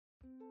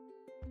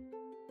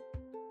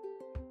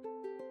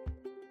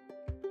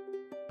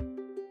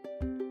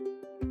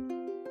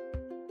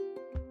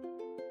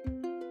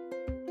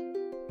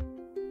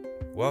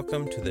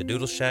Welcome to the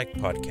Doodle Shack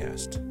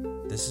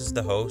podcast. This is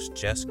the host,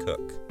 Jess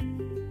Cook.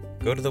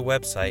 Go to the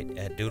website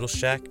at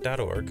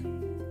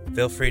doodleshack.org.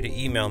 Feel free to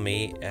email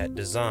me at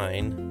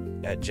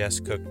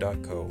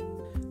design@jesscook.co.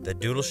 The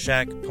Doodle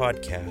Shack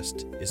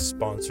podcast is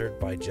sponsored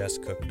by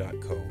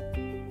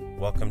jesscook.co.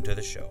 Welcome to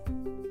the show.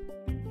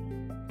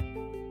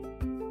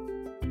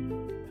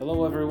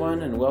 Hello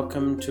everyone, and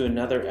welcome to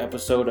another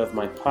episode of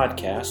my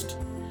podcast.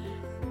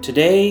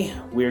 Today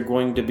we're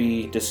going to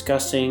be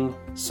discussing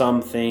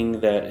something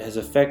that has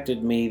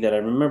affected me that I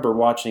remember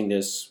watching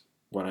this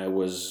when I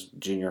was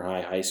junior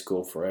high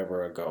school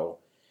forever ago.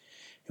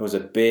 It was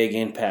a big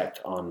impact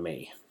on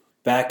me.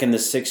 Back in the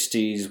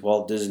 60s,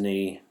 Walt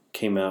Disney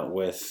came out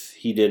with,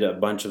 he did a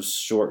bunch of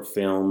short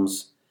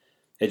films,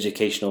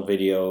 educational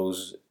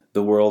videos,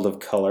 The World of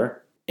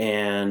Color.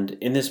 And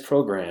in this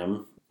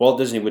program, Walt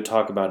Disney would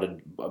talk about a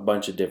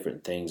bunch of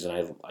different things,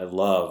 and I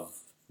love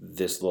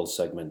this little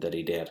segment that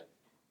he did.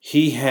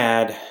 He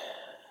had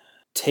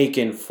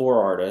taken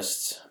 4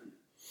 artists.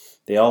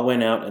 They all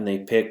went out and they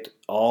picked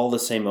all the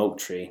same oak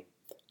tree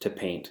to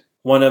paint.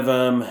 One of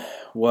them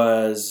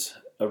was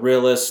a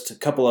realist. A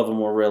couple of them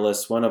were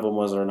realists. One of them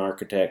was an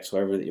architect. So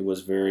it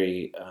was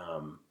very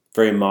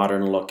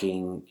modern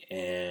looking.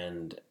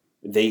 And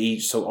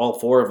so all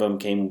 4 of them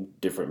came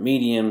different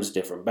mediums,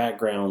 different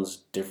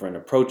backgrounds, different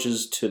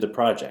approaches to the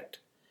project.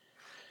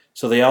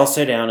 So they all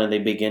sat down and they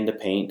began to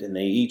paint, and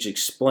they each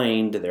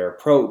explained their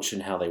approach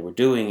and how they were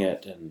doing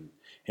it and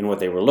what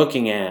they were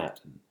looking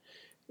at.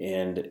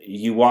 And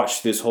you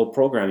watch this whole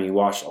program, you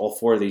watch all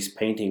 4 of these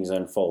paintings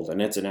unfold,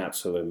 and it's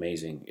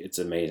amazing. It's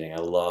amazing. I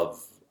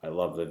love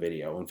the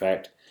video. In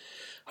fact,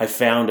 I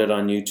found it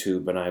on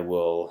YouTube, and I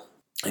will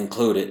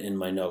include it in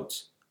my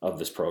notes of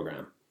this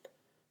program.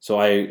 So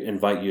I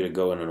invite you to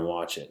go in and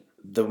watch it.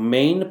 The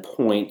main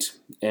point,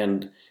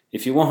 and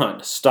if you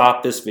want,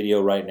 stop this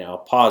video right now,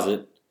 pause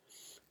it,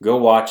 go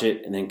watch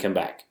it, and then come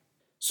back.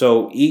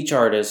 So each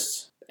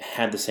artist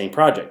had the same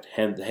project,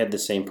 have the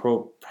same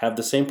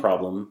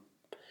problem.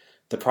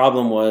 The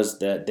problem was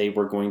that they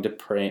were going to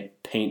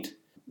paint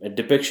a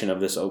depiction of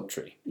this oak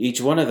tree.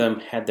 Each one of them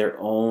had their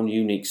own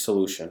unique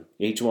solution.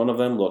 Each one of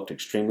them looked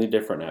extremely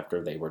different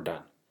after they were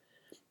done.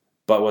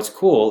 But what's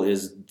cool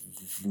is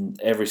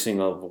every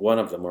single one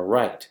of them were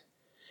right.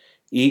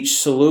 Each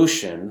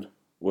solution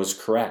was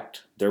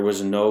correct. There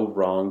was no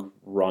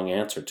wrong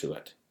answer to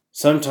it.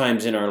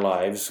 Sometimes in our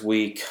lives,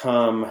 we're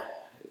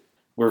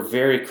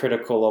very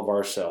critical of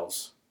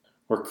ourselves.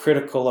 We're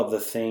critical of the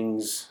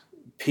things,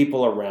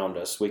 people around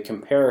us. We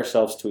compare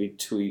ourselves to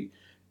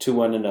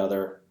one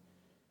another.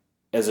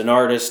 As an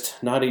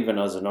artist, not even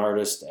as an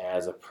artist,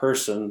 as a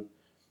person,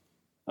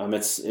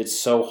 it's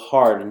so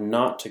hard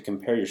not to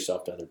compare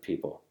yourself to other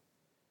people.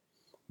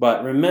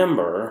 But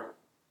remember,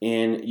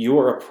 in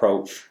your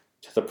approach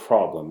to the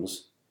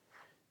problems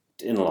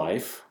in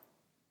life,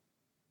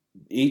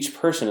 each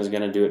person is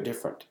going to do it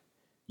different.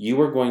 You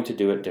are going to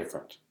do it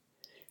different.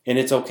 And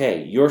it's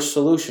okay. Your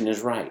solution is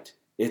right.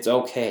 It's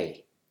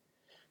okay.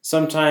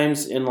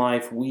 Sometimes in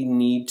life we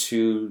need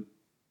to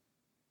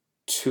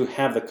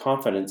have the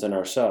confidence in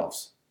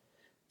ourselves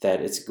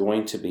that it's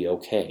going to be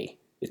okay.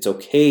 It's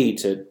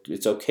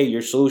okay.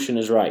 Your solution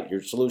is right.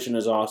 Your solution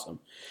is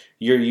awesome.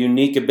 Your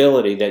unique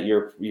ability that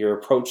you're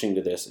approaching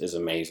to this is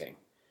amazing.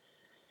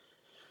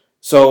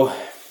 So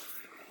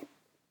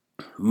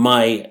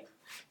my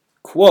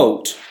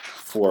quote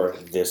for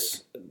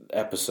this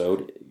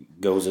episode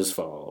goes as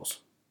follows.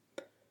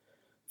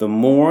 The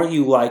more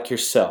you like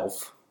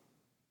yourself,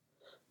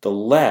 the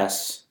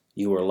less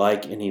you are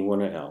like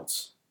anyone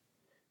else,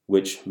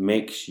 which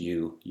makes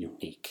you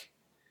unique.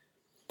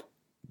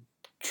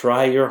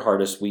 Try your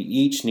hardest. We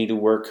each need to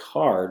work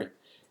hard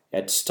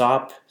at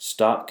stop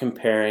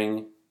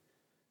comparing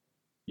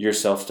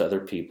yourself to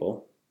other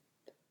people.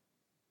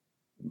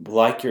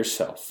 Like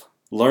yourself.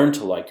 Learn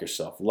to like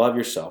yourself. Love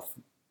yourself.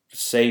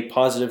 Say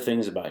positive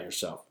things about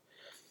yourself.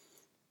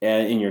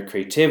 And in your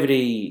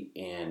creativity,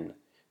 in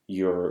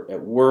your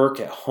at work,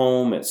 at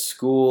home, at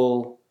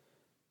school,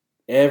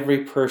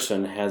 every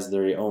person has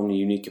their own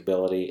unique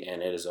ability,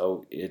 and it's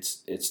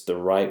the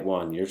right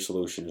one. Your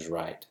solution is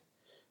right.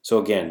 So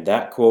again,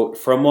 that quote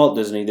from Walt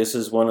Disney. This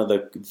is one of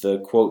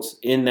the quotes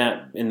in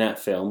that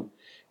film,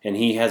 and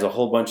he has a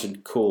whole bunch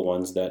of cool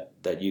ones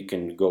that you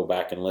can go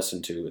back and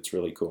listen to. It's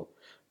really cool.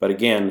 But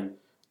again,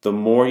 the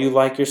more you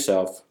like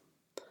yourself,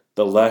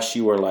 the less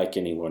you are like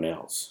anyone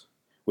else,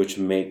 which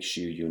makes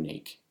you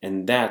unique.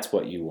 And that's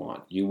what you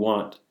want. You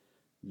want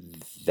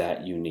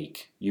that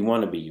unique. You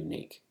want to be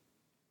unique.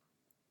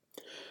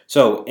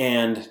 So,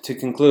 and to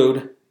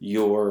conclude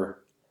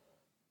your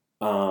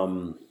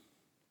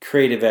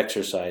creative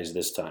exercise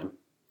this time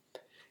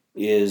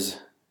is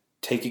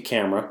take a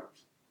camera,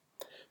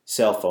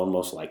 cell phone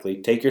most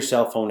likely. Take your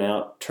cell phone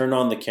out, turn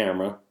on the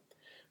camera,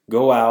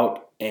 go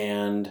out,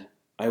 and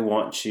I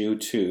want you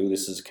to,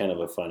 this is kind of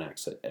a fun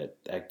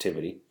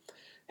activity,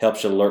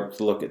 helps you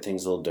look at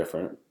things a little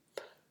different.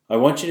 I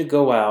want you to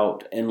go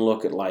out and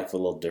look at life a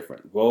little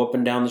different. Go up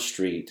and down the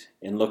street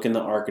and look in the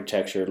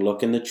architecture,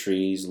 look in the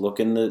trees, look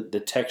in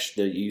the text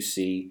that you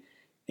see,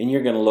 and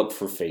you're going to look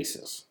for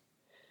faces.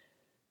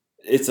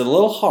 It's a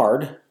little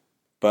hard,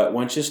 but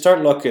once you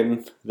start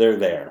looking, they're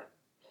there.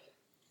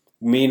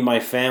 Me and my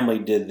family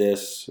did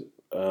this.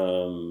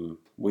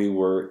 We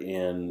were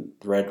in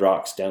Red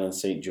Rocks down in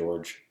St.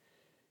 George,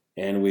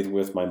 and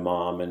with my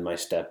mom and my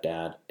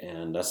stepdad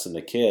and us and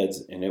the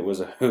kids, and it was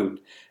a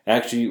hoot.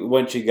 Actually,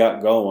 once you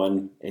got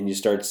going and you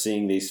start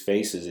seeing these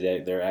faces,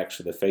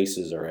 the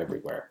faces are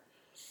everywhere.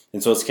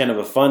 And so it's kind of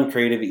a fun,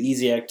 creative,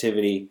 easy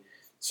activity.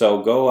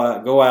 So go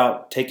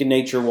out, take a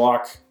nature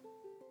walk,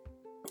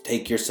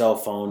 take your cell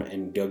phone,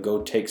 and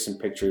go take some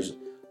pictures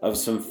of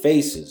some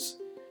faces.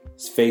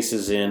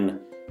 Faces in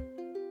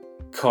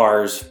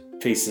cars,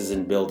 faces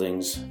in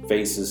buildings,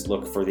 faces.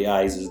 Look for the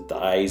eyes and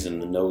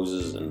the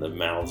noses and the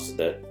mouths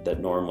that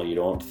normally you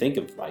don't think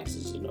of eyes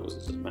and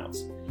noses and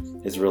mouths.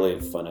 It's really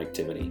a fun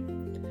activity.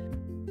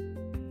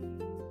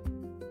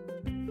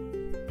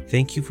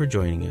 Thank you for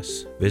joining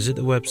us. Visit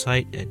the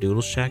website at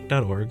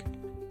doodleshack.org.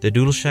 The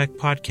Doodle Shack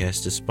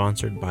podcast is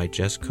sponsored by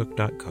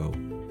JessCook.co.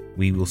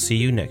 We will see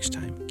you next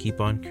time.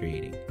 Keep on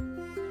creating.